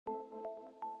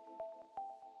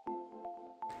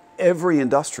Every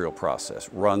industrial process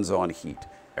runs on heat.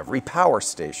 Every power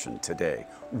station today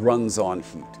runs on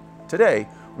heat. Today,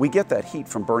 we get that heat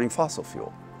from burning fossil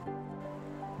fuel.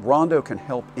 Rondo can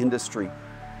help industry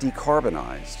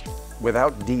decarbonize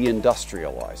without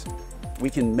deindustrializing.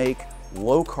 We can make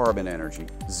low carbon energy,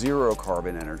 zero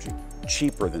carbon energy,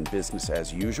 cheaper than business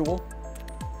as usual,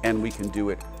 and we can do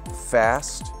it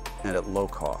fast and at low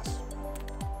cost.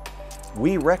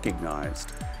 We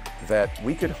recognized that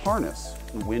we could harness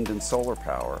wind and solar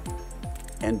power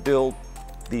and build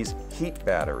these heat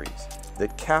batteries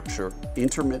that capture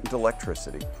intermittent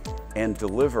electricity and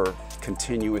deliver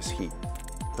continuous heat.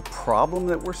 The problem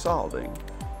that we're solving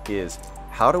is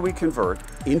how do we convert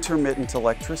intermittent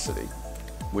electricity,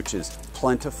 which is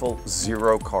plentiful,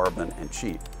 zero carbon, and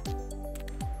cheap.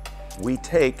 We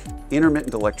take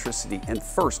intermittent electricity and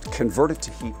first convert it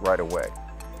to heat right away.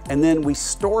 And then we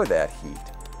store that heat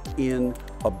in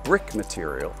a brick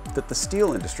material that the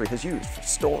steel industry has used for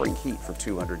storing heat for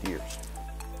 200 years.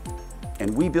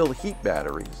 And we build heat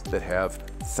batteries that have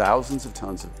thousands of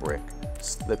tons of brick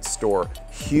that store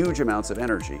huge amounts of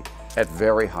energy at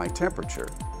very high temperature.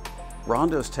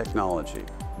 Rondo's technology,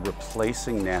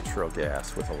 replacing natural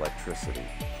gas with electricity,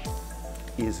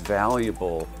 is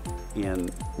valuable in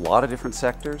a lot of different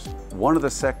sectors. One of the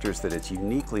sectors that it's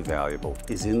uniquely valuable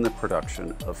is in the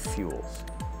production of fuels.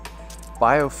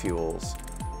 Biofuels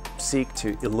seek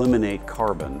to eliminate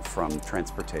carbon from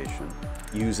transportation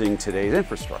using today's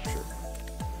infrastructure.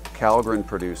 Calgren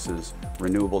produces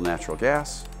renewable natural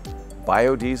gas,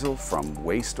 biodiesel from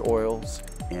waste oils,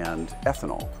 and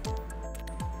ethanol.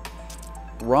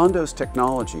 Rondo's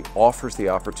technology offers the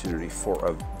opportunity for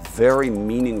a very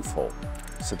meaningful,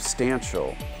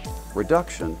 substantial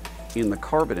reduction in the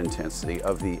carbon intensity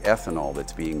of the ethanol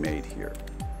that's being made here.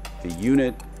 The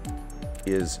unit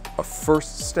is a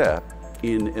first step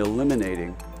in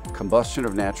eliminating combustion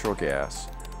of natural gas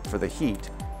for the heat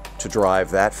to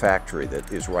drive that factory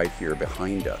that is right here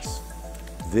behind us.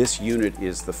 This unit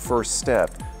is the first step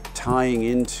tying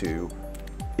into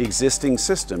existing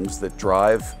systems that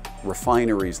drive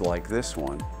refineries like this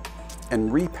one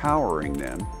and repowering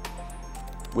them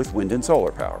with wind and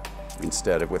solar power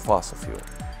instead of with fossil fuel.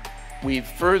 We've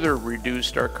further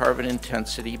reduced our carbon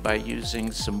intensity by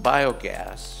using some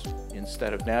biogas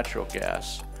instead of natural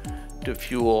gas to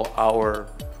fuel our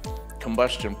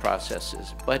combustion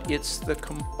processes. But it's the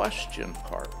combustion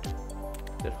part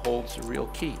that holds the real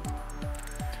key.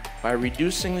 By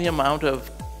reducing the amount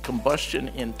of combustion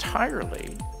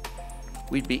entirely,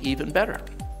 we'd be even better.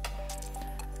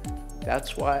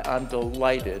 That's why I'm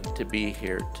delighted to be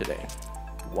here today.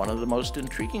 One of the most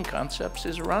intriguing concepts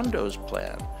is Rondo's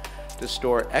plan to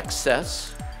store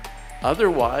excess,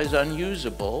 otherwise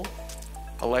unusable,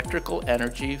 electrical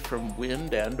energy from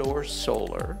wind and/or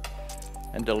solar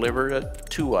and deliver it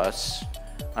to us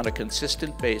on a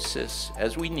consistent basis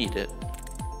as we need it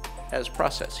as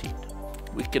process heat.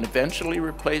 We can eventually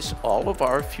replace all of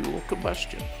our fuel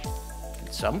combustion.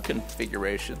 In some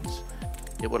configurations,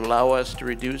 it would allow us to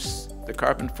reduce the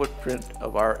carbon footprint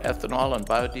of our ethanol and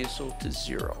biodiesel to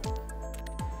zero.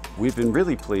 We've been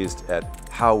really pleased at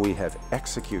how we have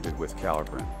executed with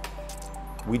Calgren.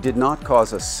 We did not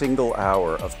cause a single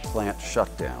hour of plant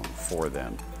shutdown for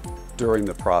them during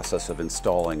the process of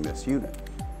installing this unit.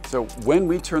 So when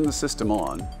we turn the system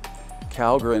on,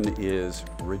 Calgren is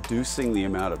reducing the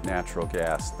amount of natural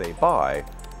gas they buy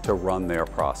to run their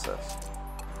process.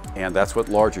 And that's what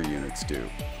larger units do.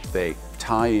 They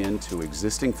tie into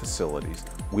existing facilities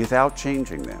without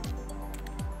changing them,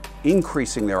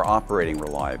 increasing their operating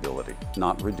reliability,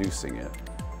 not reducing it,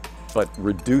 but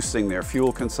reducing their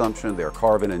fuel consumption, their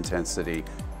carbon intensity,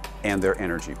 and their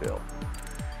energy bill.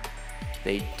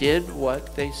 They did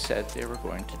what they said they were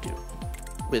going to do,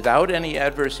 without any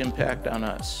adverse impact on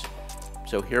us.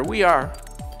 So here we are,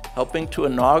 helping to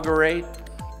inaugurate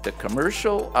the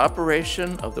commercial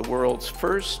operation of the world's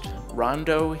first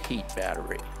Rondo Heat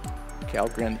Battery.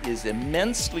 Calgren is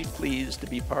immensely pleased to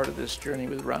be part of this journey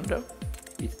with Rondo.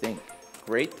 We think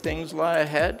great things lie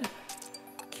ahead.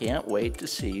 Can't wait to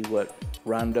see what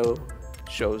Rondo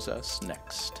shows us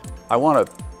next. I want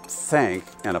to thank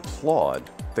and applaud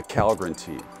the Calgren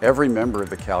team. Every member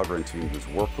of the Calgren team who's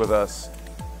worked with us.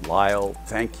 Lyle,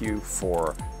 thank you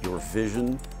for your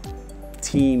vision.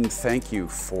 Team, thank you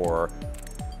for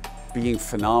being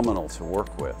phenomenal to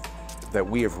work with. That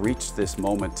we have reached this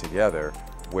moment together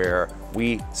where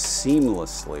we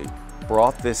seamlessly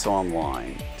brought this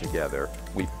online together.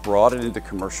 We've brought it into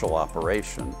commercial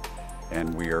operation,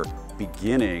 and we are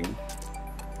beginning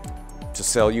to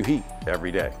sell you heat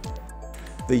every day.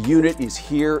 The unit is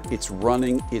here, it's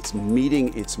running, it's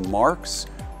meeting its marks.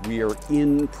 We are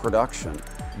in production.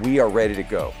 We are ready to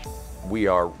go. We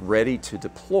are ready to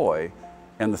deploy.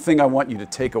 And the thing I want you to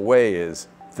take away is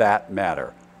that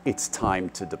matter. It's time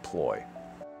to deploy.